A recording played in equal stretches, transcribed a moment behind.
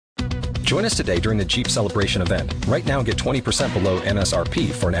Join us today during the Jeep Celebration event. Right now, get 20% below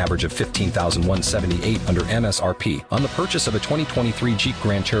MSRP for an average of $15,178 under MSRP on the purchase of a 2023 Jeep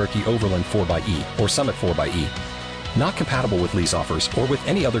Grand Cherokee Overland 4xE or Summit 4xE. Not compatible with lease offers or with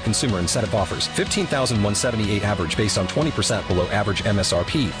any other consumer incentive offers. $15,178 average based on 20% below average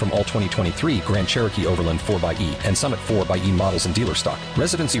MSRP from all 2023 Grand Cherokee Overland 4xE and Summit 4xE models in dealer stock.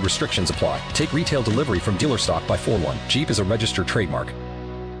 Residency restrictions apply. Take retail delivery from dealer stock by 4/1. Jeep is a registered trademark.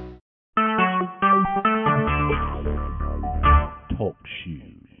 Talk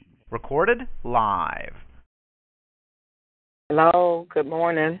shoes. Recorded live. Hello, good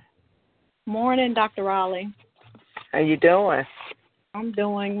morning. Morning, Dr. Raleigh. How you doing? I'm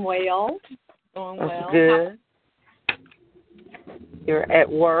doing well. That's good. You're at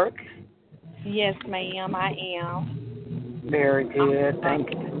work? Yes, ma'am, I am. Very good,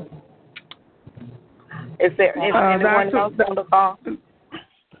 thank you. Is anyone else on the call?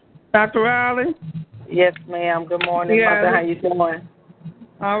 Dr. Raleigh? Yes, ma'am. Good morning, Mother. How you doing?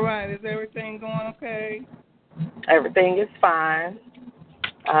 All right. Is everything going okay? Everything is fine.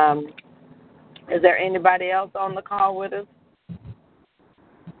 Is there anybody else on the call with us?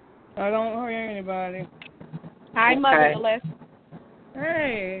 I don't hear anybody. Hi, Mother Celeste.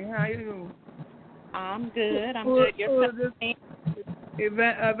 Hey, how you? I'm good. I'm good. You're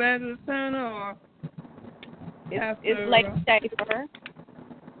Evangelist Turner or? It's Lady Schaefer.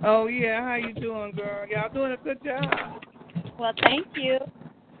 Oh, yeah. How you doing, girl? Y'all doing a good job. Well, thank you.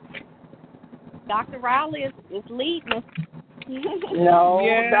 Dr. Raleigh is leading us. No,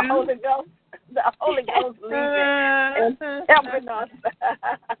 yeah. The Holy Ghost leading and helping us.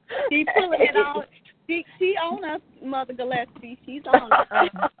 She's pulling it on. She on us, Mother Gillespie. She's on us.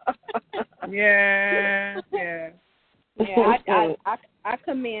 Yeah. Yeah, I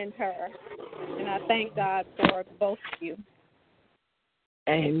commend her, and I thank God for both of you.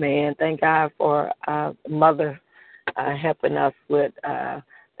 Amen. Thank God for Mother helping us with the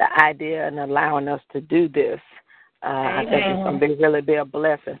idea and allowing us to do this. I think it's going to really be a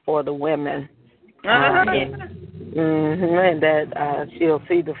blessing for the women. And that she'll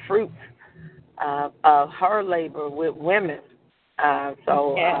see the fruits of her labor with women.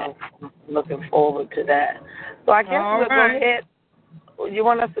 So looking forward to that. So I guess we'll go ahead. You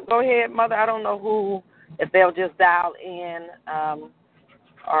want us to go ahead, Mother? I don't know if they'll just dial in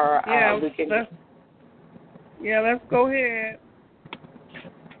or we can. Let's go ahead.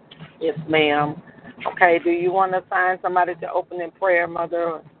 Yes, ma'am. Okay, do you want to assign somebody to open in prayer,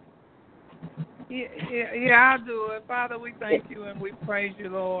 Mother? Yeah, I'll do it. Father, we thank you and we praise you,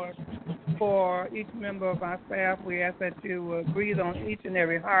 Lord, for each member of our staff. We ask that you will breathe on each and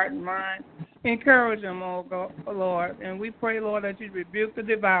every heart and mind. Encourage them, oh God, Lord. And we pray, Lord, that you rebuke the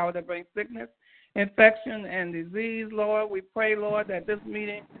devourer that brings sickness, infection, and disease, Lord. We pray, Lord, that this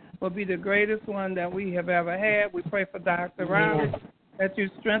meeting will be the greatest one that we have ever had. We pray for Dr. Riley, that you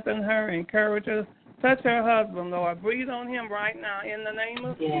strengthen her, encourage her, touch her husband, Lord. Breathe on him right now in the name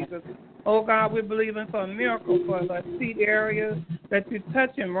of Jesus. Oh, God, we're believing for a miracle for the seat areas, that you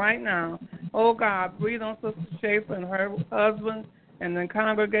touch him right now. Oh, God, breathe on Sister Schaefer and her husband and the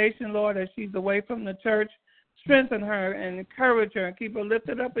congregation, Lord, as she's away from the church. Strengthen her and encourage her and keep her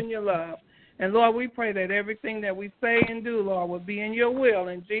lifted up in your love. And, Lord, we pray that everything that we say and do, Lord, will be in your will.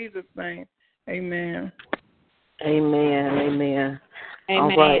 In Jesus' name, amen. Amen. All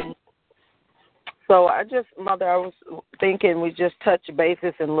right. So Mother, I was thinking we just touch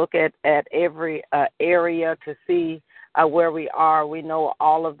bases and look at every area to see where we are. We know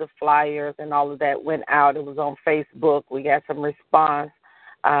all of the flyers and all of that went out. It was on Facebook. We got some response.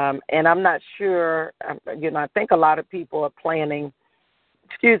 And I'm not sure, I think a lot of people are planning,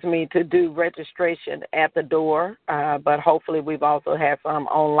 to do registration at the door. But hopefully we've also had some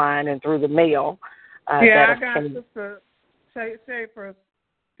online and through the mail. I got Sister Schaefer's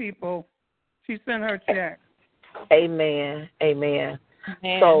people. She sent her check. Amen.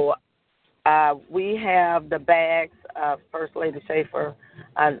 So we have the bags. First Lady Schaefer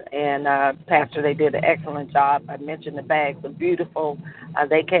and Pastor, they did an excellent job. I mentioned the bags are beautiful.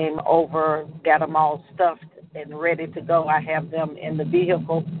 They came over, got them all stuffed and ready to go. I have them in the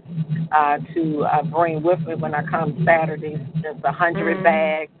vehicle to bring with me when I come Saturday. There's 100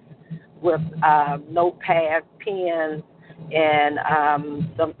 bags with notepads, pens, and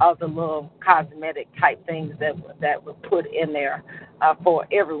some other little cosmetic type things that were put in there for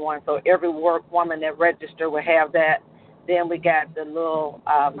everyone. So every work woman that registered will have that. Then we got the little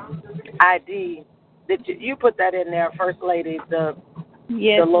ID. Did you put that in there, First Lady? The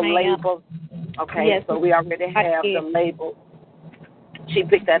little label. Okay, yes, so we already have the label. She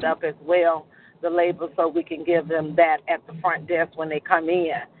picked that up as well, the label, so we can give them that at the front desk when they come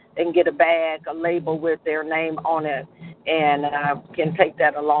in. and get a bag, a label with their name on it, and can take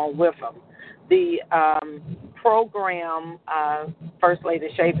that along with them. The program, First Lady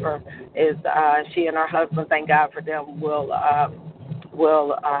Schaefer, is she and her husband, thank God for them, will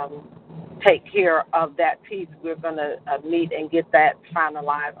take care of that piece. We're going to meet and get that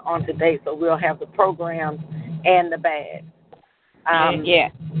finalized on today, so we'll have the program and the bag. Yeah.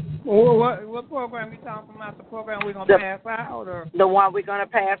 What program are you talking about? The program we're going to pass out? Or? The one we're going to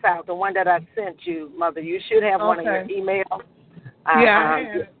pass out, the one that I sent you, Mother. You should have one in your email. Yeah, I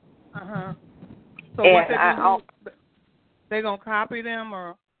had it. So what they going to copy them?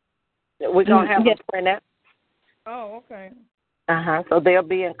 Or? We're going to have them printed. Oh, okay. So they'll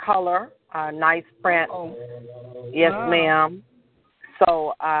be in color, nice print. Oh. Yes, ma'am.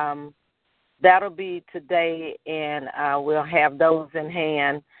 So that'll be today, and we'll have those in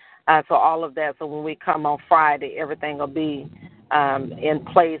hand. So all of that. So when we come on Friday, everything will be in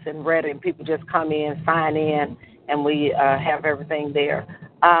place and ready, and people just come in, sign in, and we have everything there.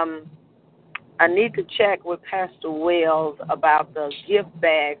 I need to check with Pastor Wells about the gift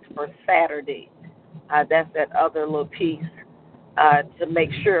bags for Saturday. That's that other little piece. To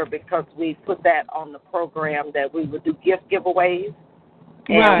make sure, because we put that on the program that we would do gift giveaways.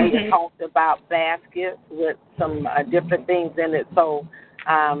 And we talked about baskets with some different things in it. So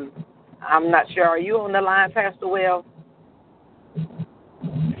I'm not sure. Are you on the line, Pastor Wells?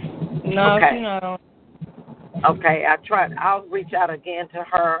 No, okay. She's not on. Okay, I'll reach out again to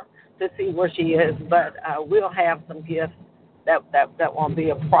her to see where she is, but we'll have some gifts. That won't be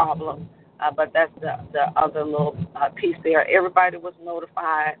a problem. But that's the other little piece there. Everybody was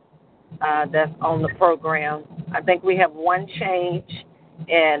notified that's on the program. I think we have one change,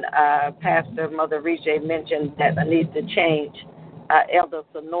 and Pastor Mother Rije mentioned that I need to change Elder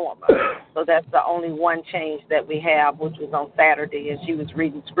Sonorma. So that's the only one change that we have, which was on Saturday, and she was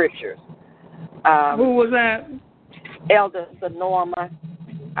reading scriptures. Who was that? Elder Sonorma.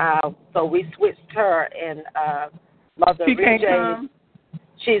 So we switched her, and Mother Rije.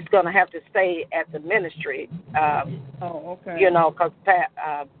 She's going to have to stay at the ministry, okay. You know, because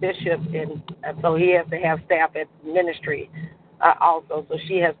Bishop, and so he has to have staff at the ministry also, so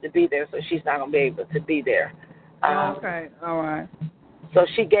she has to be there, so she's not going to be able to be there. Okay, all right. So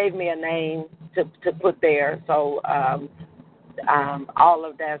she gave me a name to put there, so all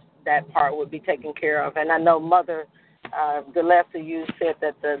of that part would be taken care of. And I know Mother Gillespie, you said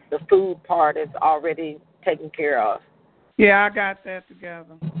that the food part is already taken care of. Yeah, I got that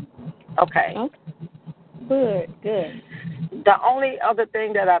together. Okay. Good. The only other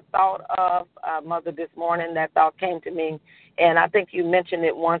thing that I thought of, Mother, this morning, that thought came to me, and I think you mentioned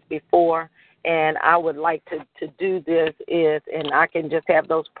it once before, and I would like to do this is, and I can just have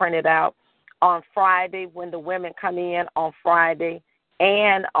those printed out, on Friday when the women come in on Friday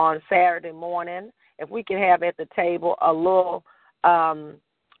and on Saturday morning, if we can have at the table a little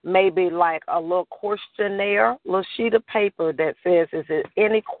maybe like a little questionnaire, little sheet of paper that says, is it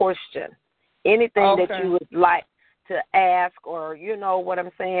any question, anything that you would like to ask, or you know what I'm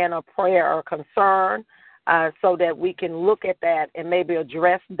saying, a prayer or concern, so that we can look at that and maybe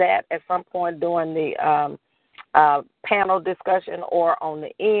address that at some point during the panel discussion or on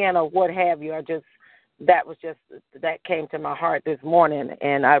the end or what have you. That came to my heart this morning,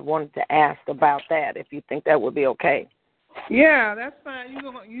 and I wanted to ask about that, if you think that would be okay. Yeah, that's fine.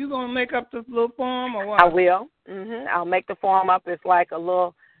 You gonna make up this little form or what? I will. I'll make the form up. It's like a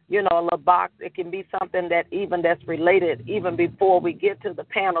little box. It can be something that's related even before we get to the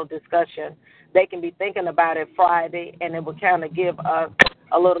panel discussion. They can be thinking about it Friday, and it will kind of give us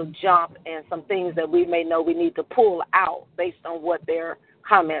a little jump and some things that we may know we need to pull out based on what their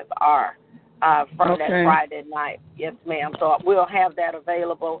comments are from that Friday night. Yes, ma'am. So we'll have that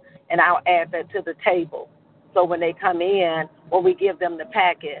available, and I'll add that to the table. So when they come in, when we give them the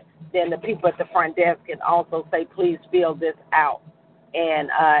packet, then the people at the front desk can also say, please fill this out. And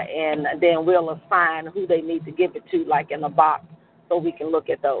then we'll assign who they need to give it to, like in a box, so we can look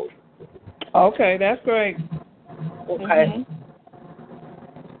at those. Okay, that's great. Okay.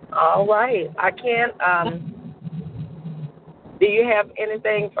 All right. I can't, do you have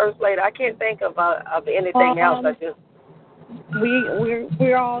anything, First Lady? I can't think of anything else.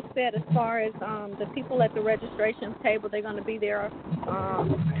 We're all set as far as the people at the registration table. They're going to be there.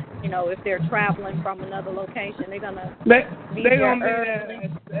 If they're traveling from another location, they're going to be there at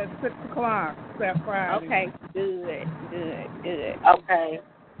 6 o'clock that Friday. Okay, good. Okay.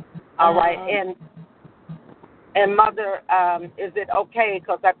 All right. And Mother, is it okay?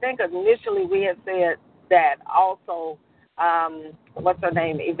 Because I think initially we had said that also, what's her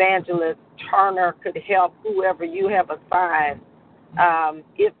name, Evangelist Turner could help whoever you have assigned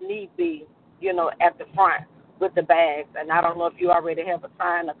if need be, at the front with the bags. And I don't know if you already have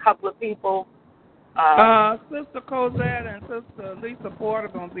assigned a couple of people. Sister Cosette and Sister Lisa Porter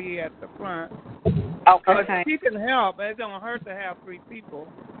going to be at the front. Okay. But she can help. It don't hurt to have 3 people.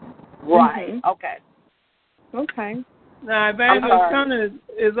 Right. Mm-hmm. Okay. Okay. Now, Evangelist Turner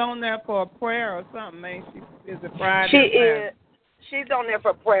is on there for a prayer or something, ain't she? Is it Friday? She is. She's on there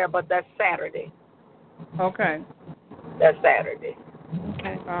for prayer, but that's Saturday. Okay. That's Saturday.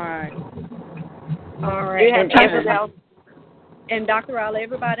 Okay. All right. All right. You have anything else? And Dr. Raleigh,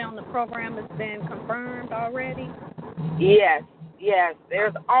 everybody on the program has been confirmed already? Yes.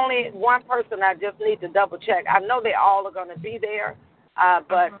 There's only one person I just need to double check. I know they all are going to be there,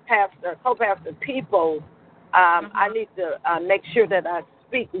 but co-pastor People, I need to make sure that I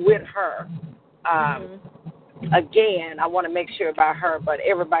speak with her. Again, I want to make sure about her, but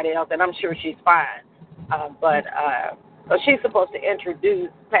everybody else, and I'm sure she's fine. But she's supposed to introduce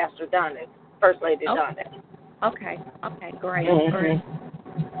Pastor Dunnett, First Lady Dunnett. Okay, great. Mm-hmm. Great.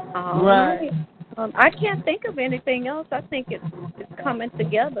 All right. I can't think of anything else. I think it's coming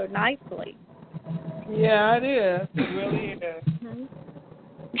together nicely. Yeah, it is. It really is. Mm-hmm.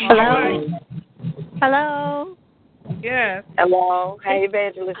 Hello. Hello. Yes. Hello. Hey,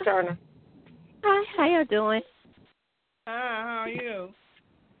 Evangelist Turner. Hi. How you doing? Hi. How are you?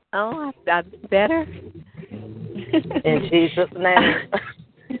 Oh, I'm better. In Jesus' name.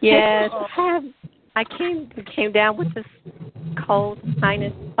 Yes. I came down with this cold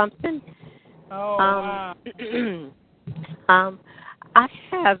sinus something. Oh, wow. I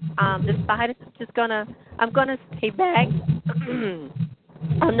have decided I'm gonna stay back.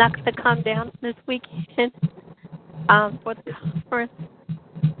 I'm not gonna come down this weekend for the conference.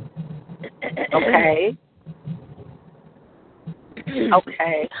 Okay.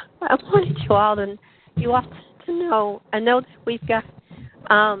 Okay. I wanted you all to know. I know that we've got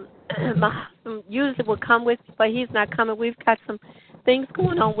my husband usually will come with me, but he's not coming. We've got some things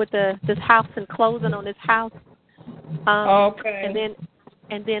going on with this house and closing on this house. Okay.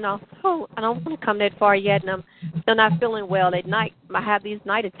 And then also, I don't want to come that far yet, and I'm still not feeling well at night. I have these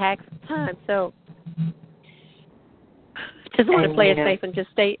night attacks sometimes, so just want to play it safe and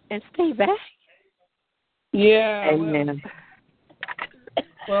just stay back. Yeah. Amen.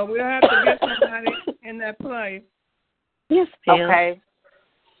 Well, we'll have to get somebody in that place. Yes, ma'am.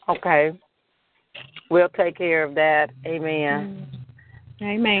 Okay. We'll take care of that. Amen.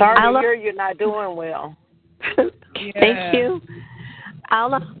 Amen. Sorry to hear you're not doing well. Thank you.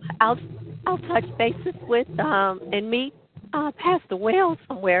 I'll touch bases with and meet Pastor Wells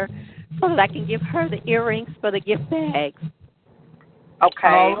somewhere so that I can give her the earrings for the gift bags. Okay.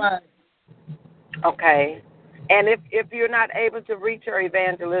 All right. Okay. And if you're not able to reach her,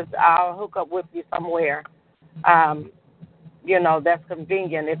 Evangelist, I'll hook up with you somewhere. That's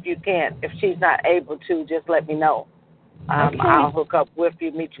convenient. If you can't, if she's not able to, just let me know. Okay. I'll hook up with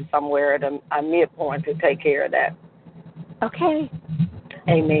you, meet you somewhere at a midpoint to take care of that. Okay.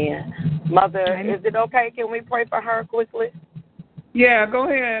 Amen. Mother, is it okay? Can we pray for her quickly? Yeah, go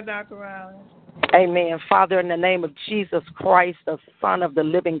ahead, Dr. Riley. Amen. Father, in the name of Jesus Christ, the Son of the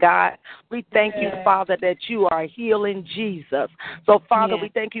living God, we thank you, Father, that you are healing Jesus. So, Father, we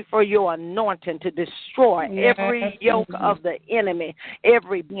thank you for your anointing to destroy every yoke of the enemy,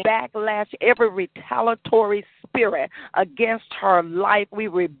 every backlash, every retaliatory spirit against her life. We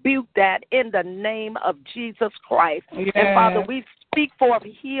rebuke that in the name of Jesus Christ. And, Father, we speak forth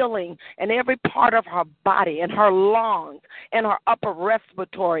healing in every part of her body, in her lungs, in her upper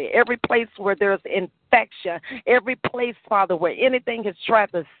respiratory, every place where there's infection, every place, Father, where anything has tried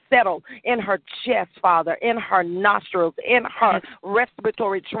to settle in her chest, Father, in her nostrils, in her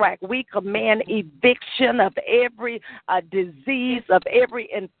respiratory tract. We command eviction of every disease, of every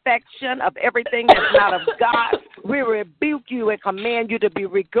infection, of everything that's not of God. We rebuke you and command you to be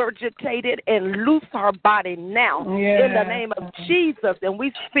regurgitated and loose her body now in the name of Jesus. And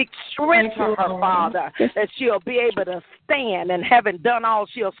we speak strength to her, Father, that she'll be able to stand, and having done all,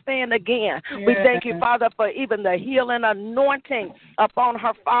 she'll stand again. We thank you, Father, for even the healing anointing upon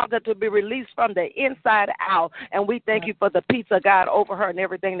her, Father, to be released from the inside out. And we thank you for the peace of God over her and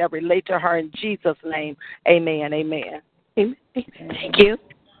everything that relates to her in Jesus' name. Amen. Amen. Thank you.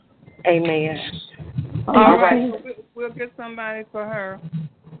 Amen. All right. We'll get somebody for her.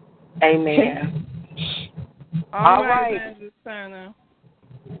 Amen. All right. Evangelist Turner.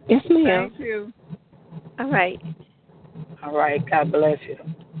 Yes, ma'am. Thank you. All right. All right. God bless you.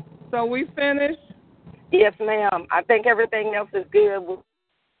 So we finished? Yes, ma'am. I think everything else is good. We'll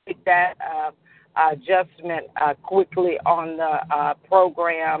make that adjustment quickly on the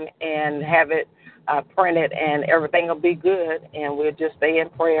program and have it printed, and everything will be good. And we'll just stay in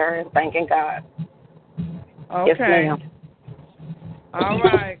prayer and thanking God. Okay. Yes, ma'am. All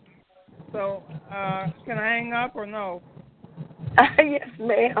right. So, can I hang up or no? Yes,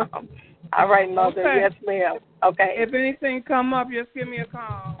 ma'am. All right, Mother. Okay. Yes, ma'am. Okay. If anything come up, just give me a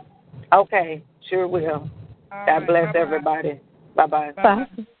call. Okay. Sure will. All God right. bless Bye-bye. everybody. Bye-bye. Bye.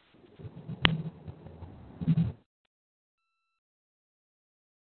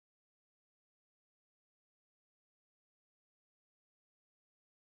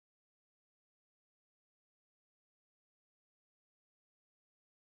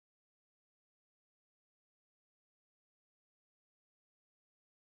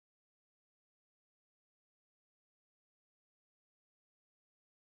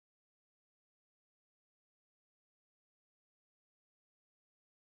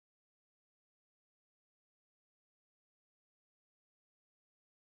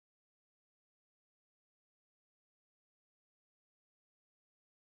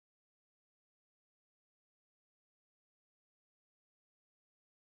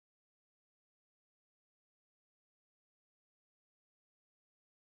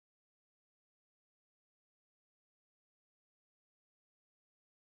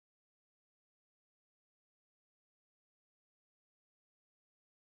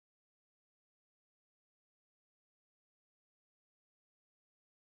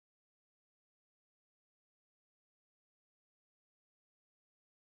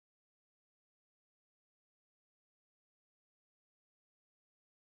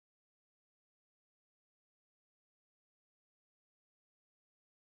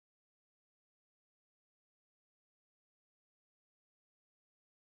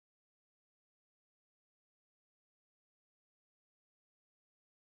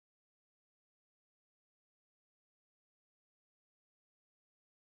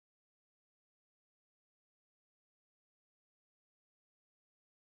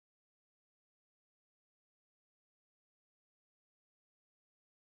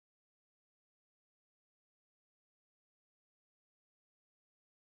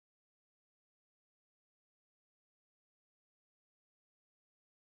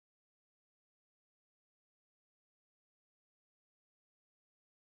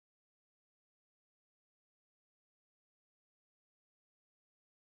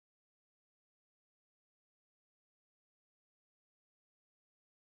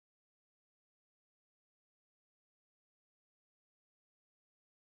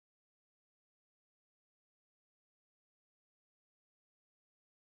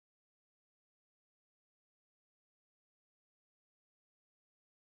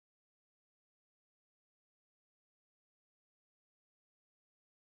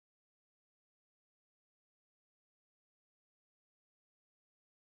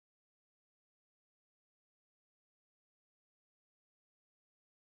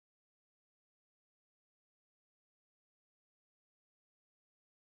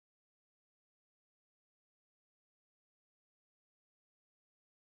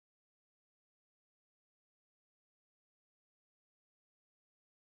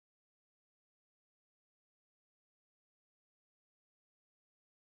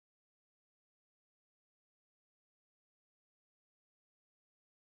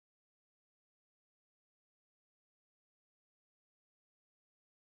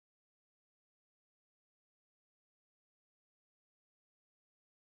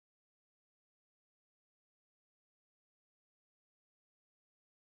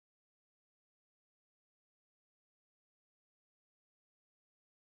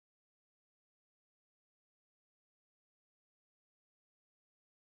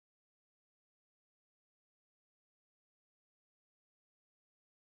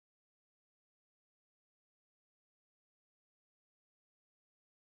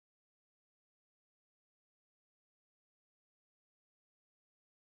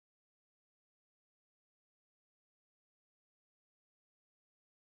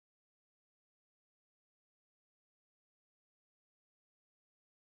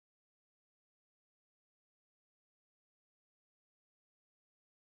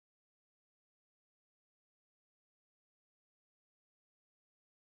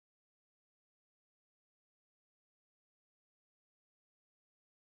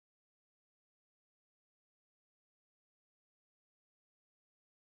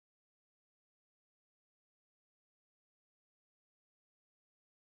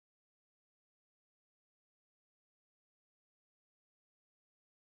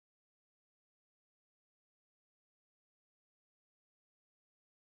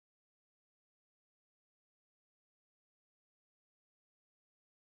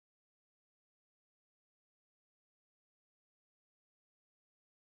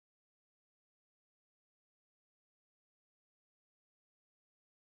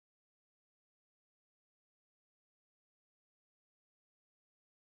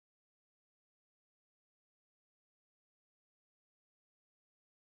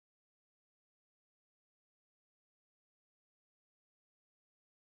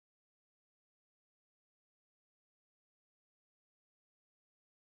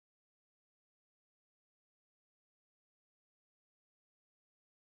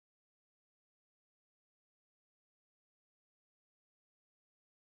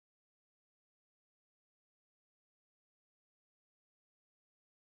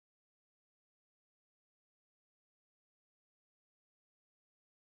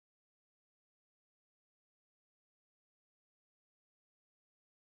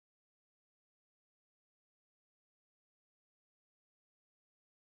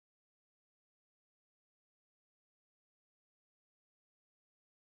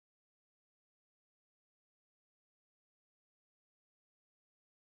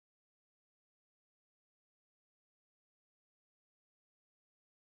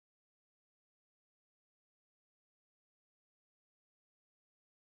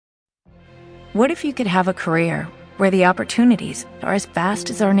 What if you could have a career where the opportunities are as vast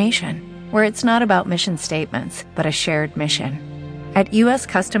as our nation, where it's not about mission statements, but a shared mission? At U.S.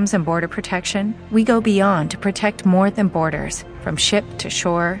 Customs and Border Protection, we go beyond to protect more than borders. From ship to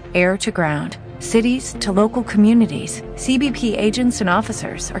shore, air to ground, cities to local communities, CBP agents and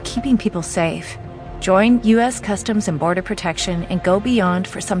officers are keeping people safe. Join U.S. Customs and Border Protection and go beyond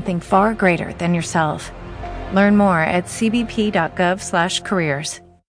for something far greater than yourself. Learn more at cbp.gov/careers.